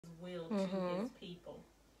will to his people.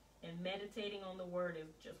 And meditating on the word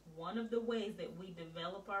is just one of the ways that we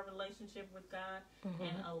develop our relationship with God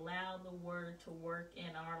and allow the word to work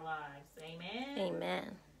in our lives. Amen?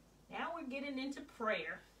 Amen. Now we're getting into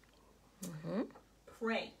prayer.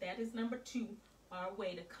 Pray. That is number 2, our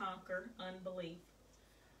way to conquer unbelief.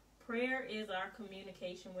 Prayer is our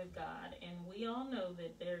communication with God, and we all know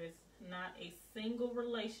that there is not a single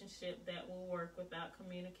relationship that will work without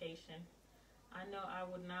communication. I know I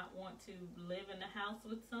would not want to live in a house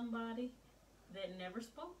with somebody that never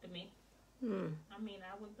spoke to me. I mean,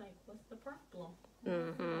 I would think, what's the problem?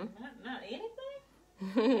 Not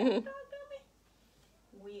anything? Talk to me.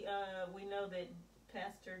 We know that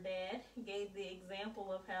Pastor Dad gave the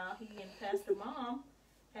example of how he and Pastor Mom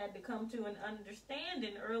had to come to an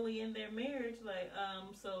understanding early in their marriage,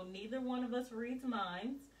 so neither one of us reads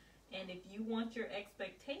minds, and if you want your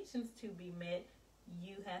expectations to be met,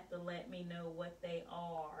 you have to let me know what they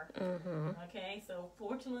are. Okay, so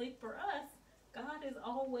fortunately for us, God is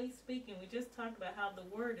always speaking. We just talked about how the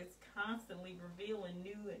word is constantly revealing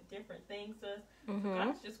new and different things to us.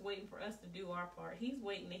 God's just waiting for us to do our part. He's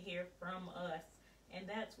waiting to hear from us, and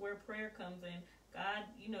that's where prayer comes in. God,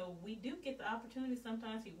 we do get the opportunity.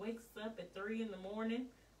 Sometimes he wakes up at 3 in the morning,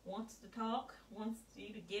 wants to talk, wants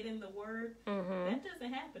you to get in the word. That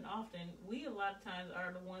doesn't happen often. We, a lot of times,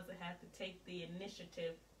 are the ones that have to take the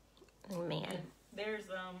initiative. Amen. And there's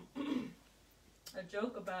a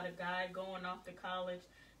joke about a guy going off to college,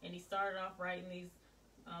 and he started off writing these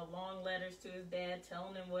long letters to his dad,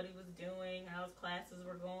 telling him what he was doing, how his classes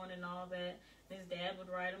were going and all that. And his dad would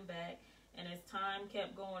write him back. And as time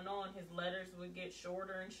kept going on, his letters would get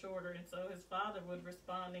shorter and shorter. And so his father would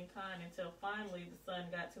respond in kind until finally the son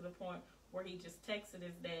got to the point where he just texted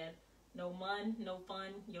his dad, "No mun, no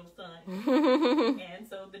fun, yo son." And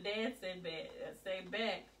so the dad said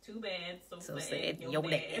back, "Too bad, so sad, yo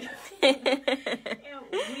dad." And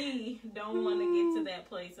we don't want to get to that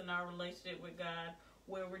place in our relationship with God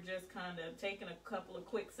where we're just kind of taking a couple of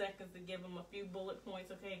quick seconds to give him a few bullet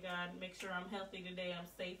points. Okay, God, make sure I'm healthy today. I'm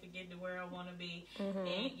safe to get to where I want to be.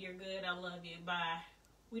 And you're good. I love you. Bye.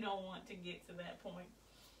 We don't want to get to that point.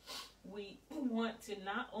 We want to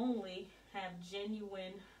not only have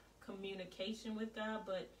genuine communication with God,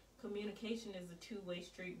 but communication is a two-way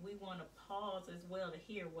street. We want to pause as well to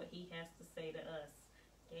hear what he has to say to us.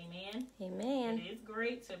 Amen. Amen. It is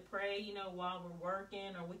great to pray, while we're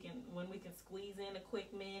working, or when we can squeeze in a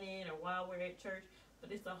quick minute, or while we're at church.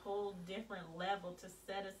 But it's a whole different level to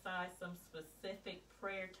set aside some specific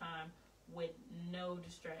prayer time with no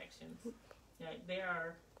distractions. There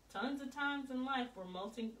are tons of times in life where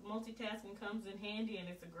multitasking comes in handy, and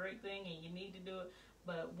it's a great thing, and you need to do it.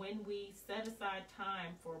 But when we set aside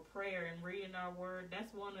time for prayer and reading our word,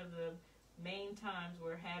 that's one of the main times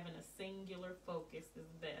where having a singular focus is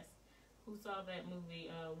best. Who saw that movie,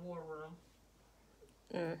 War Room?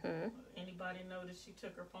 Anybody notice she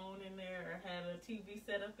took her phone in there or had a TV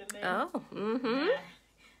set up in there? Oh,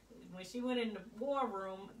 When she went in the war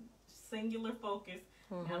room, singular focus.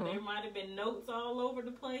 Now, there might have been notes all over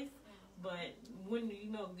the place, but when,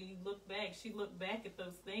 you look back, she looked back at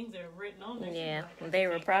those things that are written on there. Yeah, they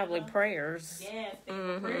were probably prayers. Yes, they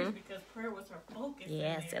were prayers because prayer was her focus.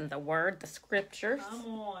 Yes, and the word, the scriptures.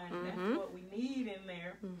 Come on, that's what we need in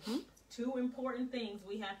there. 2 important things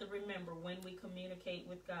we have to remember when we communicate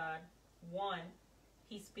with God. 1,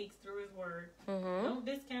 he speaks through his word. Don't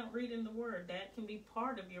discount reading the word. That can be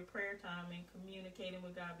part of your prayer time and communicating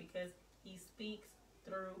with God, because he speaks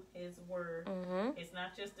through his word. It's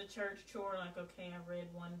not just a church chore, like, okay, I read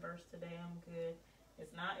 1 verse today, I'm good.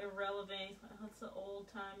 It's not irrelevant. Oh, it's an old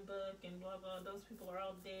time book and blah blah. Those people are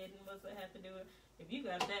all dead, and what's that have to do with? If you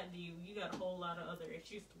got that view, you got a whole lot of other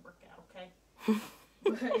issues to work out. Okay.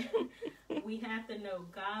 But we have to know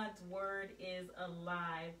God's word is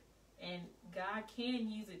alive, and God can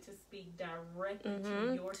use it to speak directly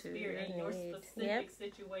to your spirit and your specific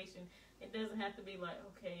situation. It doesn't have to be like,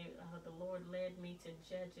 okay, the Lord led me to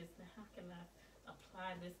Judges. How can I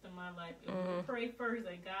apply this to my life? You pray first,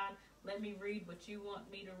 that God, let me read what you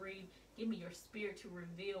want me to read. Give me your spirit to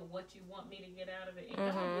reveal what you want me to get out of it, and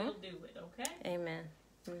God will do it. Okay. Amen.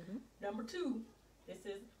 Number 2, this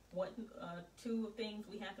is what 2 things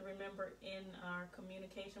we have to remember in our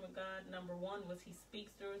communication with God. Number 1 was he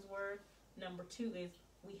speaks through his word. Number 2 is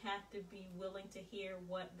we have to be willing to hear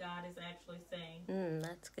what God is actually saying.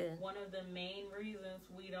 That's good. One of the main reasons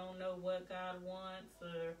we don't know what God wants,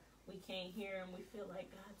 or we can't hear him, we feel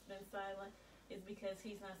like God's been silent, is because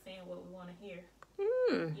he's not saying what we want to hear.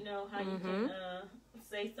 You know how you can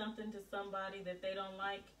say something to somebody that they don't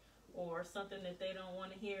like, or something that they don't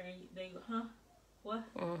want to hear, and they go, huh? What?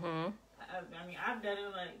 I mean, I've done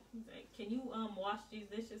it like, can you wash these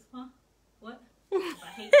dishes? Huh? What? I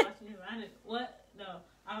hate washing dishes. What? No,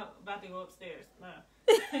 I'm about to go upstairs. No.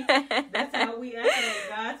 That's how we act.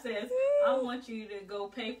 God says, I want you to go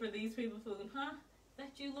pay for these people's food. Huh? Is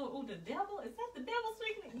that you, Lord? Oh, the devil? Is that the devil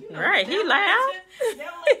speaking? You know, right, he loud. The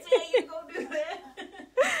devil ain't tell you to go do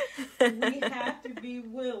that. We have to be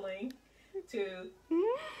willing to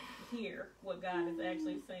hear what God is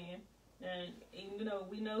actually saying. And even though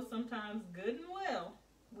we know sometimes good and well,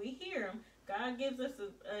 we hear him. God gives us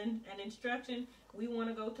an instruction. We want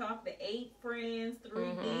to go talk to 8 friends, 3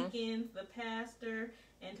 deacons, the pastor,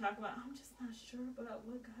 and talk about, I'm just not sure about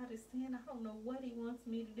what God is saying. I don't know what he wants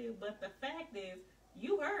me to do. But the fact is,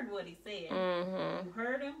 you heard what he said. You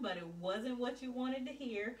heard him, but it wasn't what you wanted to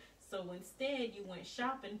hear. So instead, you went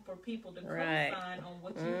shopping for people to co-sign on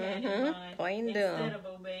what you had in mind instead of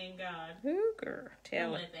obeying God. Girl,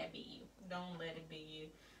 Don't let that be you. Don't let it be you.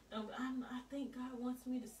 I think God wants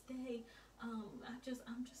me to stay. I'm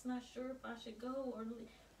just not sure if I should go or leave.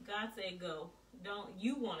 God said go. Don't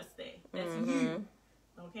you want to stay? That's you.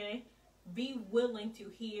 Okay? Be willing to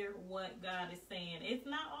hear what God is saying. It's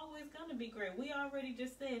not always going to be great. We already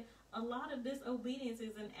just said a lot of disobedience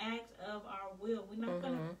is an act of our will. We're not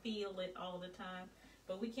going to feel it all the time.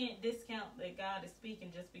 But we can't discount that God is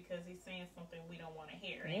speaking just because he's saying something we don't want to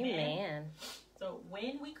hear. Amen. So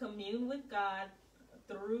when we commune with God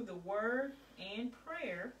through the word and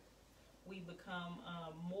prayer, we become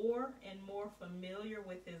more and more familiar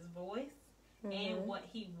with his voice and what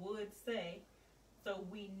he would say. So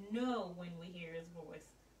we know when we hear his voice.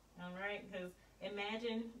 All right? Because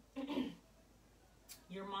imagine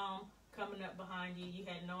your mom coming up behind you. You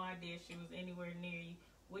had no idea she was anywhere near you.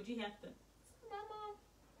 Would you have to, my mom?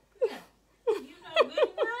 Yeah. You know good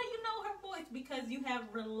and well, you know her voice because you have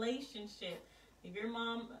relationship. If your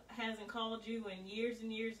mom hasn't called you in years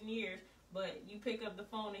and years and years, but you pick up the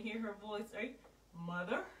phone and hear her voice, right?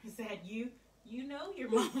 Mother, is that you? You know your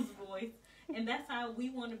mom's voice. And that's how we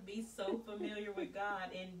want to be so familiar with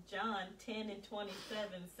God. And John 10:27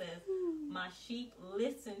 says, my sheep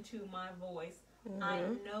listen to my voice. I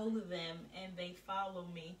know them and they follow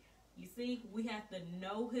me. You see, we have to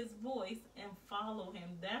know his voice and follow him.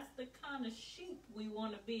 That's the kind of sheep we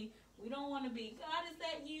want to be. We don't want to be, God, is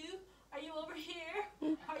that you? Are you over here?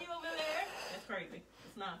 Are you over there? That's crazy.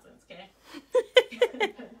 It's nonsense, okay?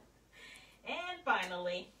 And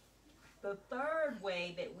finally, the third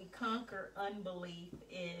way that we conquer unbelief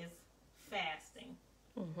is fasting.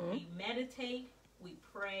 We meditate, we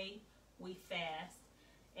pray, we fast.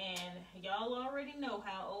 And y'all already know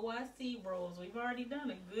how OIC rolls. We've already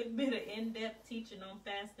done a good bit of in-depth teaching on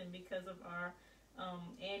fasting because of our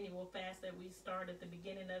annual fast that we start at the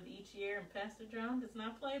beginning of each year. And Pastor John does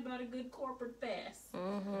not play about a good corporate fast.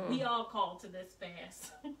 We all call to this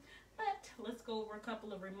fast. But let's go over a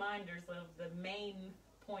couple of reminders of the main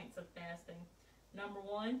points of fasting. Number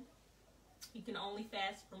 1, you can only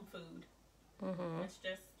fast from food. That's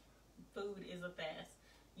just, food is a fast.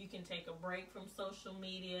 You can take a break from social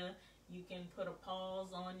media. You can put a pause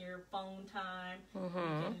on your phone time. You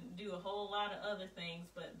can do a whole lot of other things,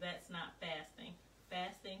 but that's not fasting.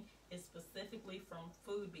 Fasting is specifically from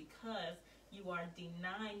food because you are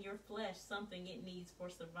denying your flesh something it needs for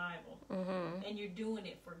survival. And you're doing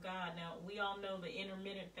it for God. Now, we all know the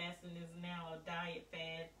intermittent fasting is now a diet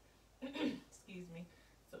fad. Excuse me.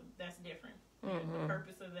 So that's different. The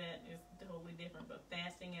purpose of that is totally different. But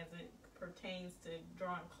fasting as it pertains to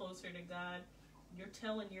drawing closer to God, you're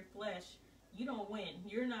telling your flesh, you don't win.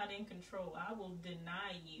 You're not in control. I will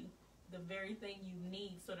deny you the very thing you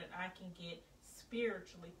need so that I can get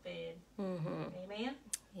spiritually fed. Amen?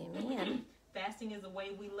 Amen. Fasting is a way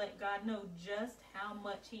we let God know just how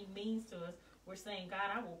much he means to us. We're saying,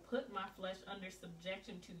 God, I will put my flesh under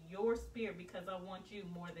subjection to your spirit because I want you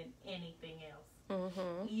more than anything else.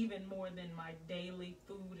 Even more than my daily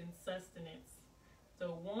food and sustenance.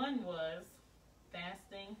 So one was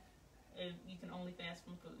fasting. You can only fast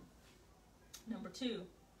from food. Number 2,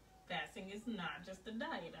 fasting is not just a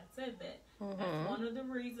diet. I said that. That's one of the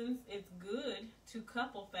reasons it's good to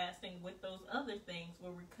couple fasting with those other things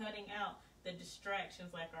where we're cutting out the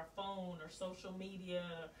distractions like our phone or social media,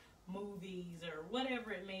 movies, or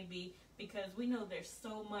whatever it may be, because we know there's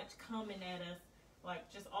so much coming at us,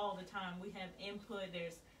 like just all the time. We have input,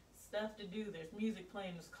 there's stuff to do, there's music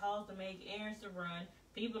playing, there's calls to make, errands to run,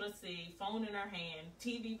 people to see, phone in our hand,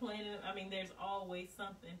 TV playing. I mean, there's always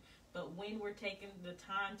something. But when we're taking the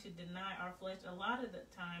time to deny our flesh, a lot of the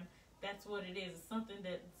time, that's what it is. It's something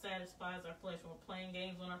that satisfies our flesh. When we're playing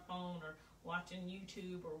games on our phone or watching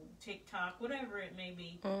YouTube or TikTok, whatever it may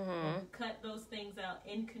be. When we cut those things out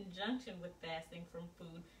in conjunction with fasting from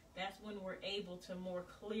food, That's when we're able to more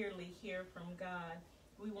clearly hear from God.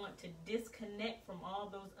 We want to disconnect from all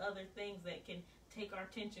those other things that can take our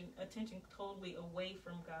attention totally away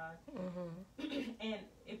from God. And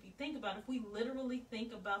if you think about it, if we literally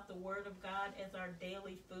think about the Word of God as our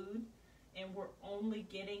daily food, and we're only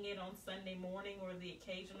getting it on Sunday morning or the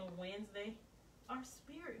occasional Wednesday, our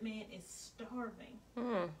spirit man is starving.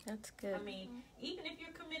 That's good. I mean, even if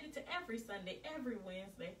you're committed to every Sunday, every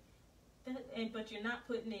Wednesday, but you're not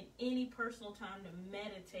putting in any personal time to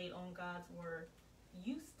meditate on God's Word,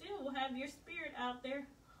 you still will have your spirit out there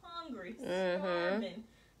hungry, starving.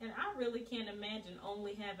 And I really can't imagine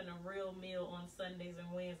only having a real meal on Sundays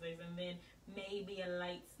and Wednesdays and then maybe a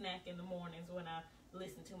light snack in the mornings when I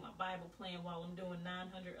listen to my Bible playing while I'm doing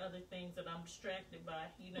 900 other things that I'm distracted by.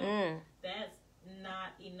 You know, that's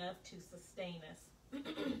not enough to sustain us.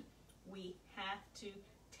 We have to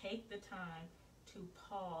take the time to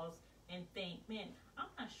pause and think, man, I'm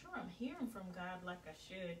not sure I'm hearing from God like I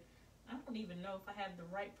should. I don't even know if I have the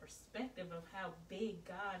right perspective of how big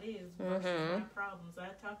God is versus my problems. I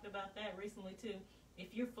talked about that recently too.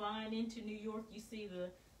 If you're flying into New York, you see the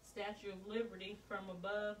Statue of Liberty from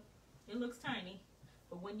above. It looks tiny,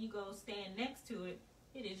 but when you go stand next to it,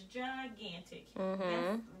 it is gigantic.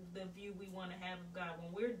 That's the view we want to have of God.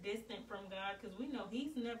 When we're distant from God, because we know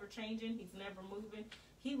He's never changing, He's never moving.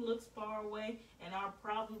 He looks far away, and our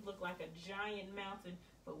problems look like a giant mountain.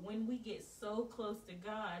 But when we get so close to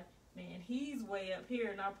God, man, He's way up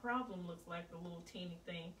here, and our problem looks like the little teeny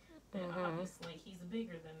thing. And obviously, He's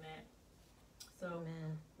bigger than that. So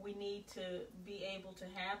we need to be able to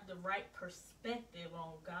have the right perspective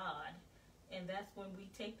on God. And that's when we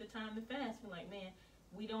take the time to fast. We're like, man,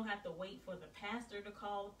 we don't have to wait for the pastor to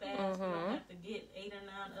call a fast. We don't have to get 8 or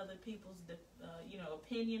 9 other people's,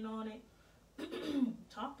 opinion on it.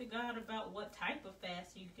 Talk to God about what type of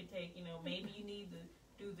fast you could take. You know, maybe you need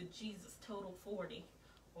to do the Jesus Total 40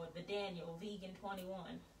 or the Daniel Vegan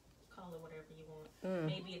 21. Call it whatever you want.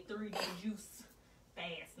 Maybe a 3-day juice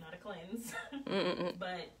fast, not a cleanse.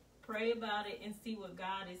 But pray about it and see what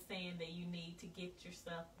God is saying that you need to get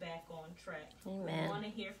yourself back on track. Amen. We want to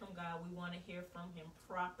hear from God. We want to hear from Him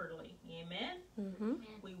properly. Amen?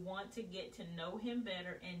 We want to get to know Him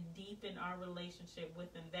better and deepen our relationship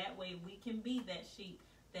with Him. That way we can be that sheep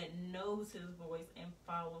that knows His voice and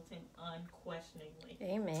follows Him unquestioningly.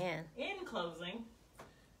 Amen. In closing,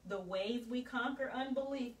 the ways we conquer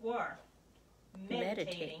unbelief were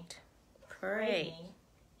meditating, pray,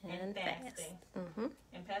 and fasting.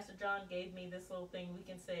 And Pastor John gave me this little thing. We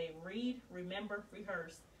can say, read, remember,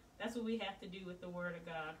 rehearse. That's what we have to do with the Word of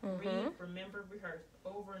God. Read, remember, rehearse,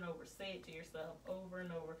 over and over. Say it to yourself over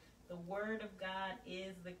and over. The Word of God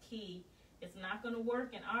is the key. It's not going to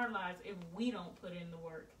work in our lives if we don't put in the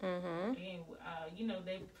work. And,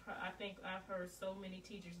 I think I've heard so many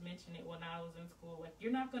teachers mention it when I was in school. Like,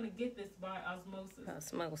 you're not going to get this by osmosis.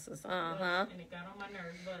 And it got on my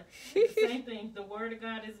nerves. But the same thing, the Word of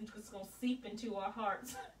God isn't just going to seep into our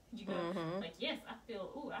hearts. Like, yes, I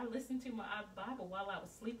feel, I listened to my Bible while I was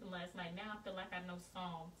sleeping last night. Now I feel like I know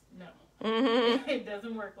Psalms. No. It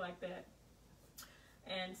doesn't work like that.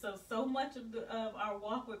 And so much of our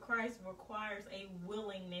walk with Christ requires a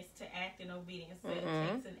willingness to act in obedience. So it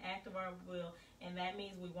takes an act of our will, and that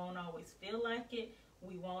means we won't always feel like it.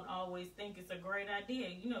 We won't always think it's a great idea.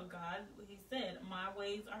 You know, God, He said, my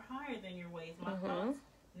ways are higher than your ways. My thoughts,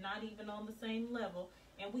 not even on the same level.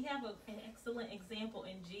 And we have an excellent example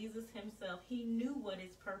in Jesus Himself. He knew what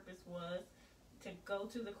His purpose was, to go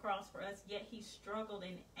to the cross for us, yet He struggled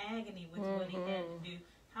in agony with what He had to do.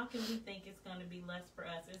 How can we think it's going to be less for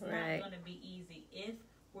us? It's not going to be easy. If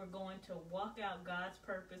we're going to walk out God's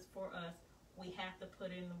purpose for us, we have to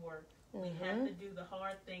put in the work. We have to do the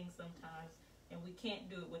hard things sometimes, and we can't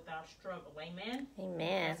do it without struggle. Amen?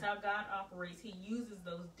 Amen. That's how God operates. He uses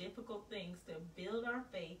those difficult things to build our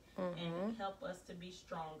faith and help us to be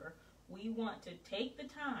stronger. We want to take the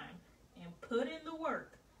time and put in the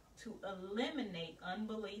work to eliminate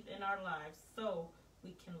unbelief in our lives so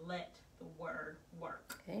we can let the Word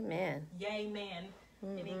work. Amen. Yay, man.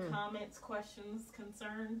 Any comments, questions,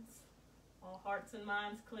 concerns? All hearts and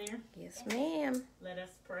minds clear? Yes, ma'am. Let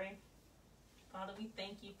us pray. Father, we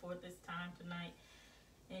thank You for this time tonight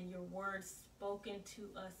and Your word spoken to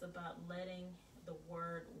us about letting the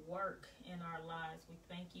Word work in our lives. We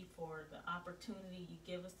thank You for the opportunity You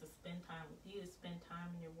give us to spend time with You, to spend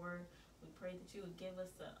time in Your word. We pray that You would give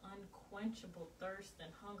us an unquenchable thirst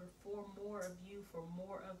and hunger for more of You, for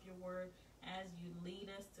more of Your word. As You lead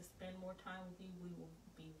us to spend more time with You, we will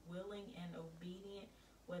be willing and obedient,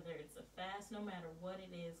 whether it's a fast, no matter what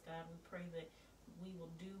it is, God. We pray that we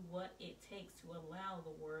will do what it takes to allow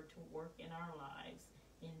the Word to work in our lives.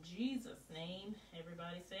 In Jesus' name,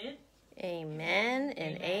 everybody said, Amen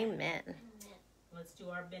and amen. Let's do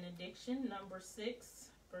our benediction, number 6,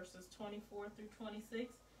 verses 24 through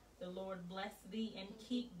 26. The Lord bless thee and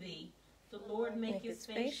keep thee. The Lord make his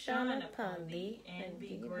face shine upon thee and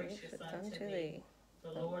be gracious unto thee.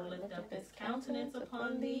 The Lord lift up his countenance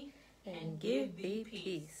upon thee and give thee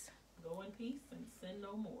peace. Go in peace and sin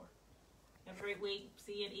no more. Have a great week.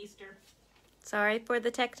 See you at Easter. Sorry for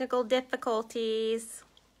the technical difficulties.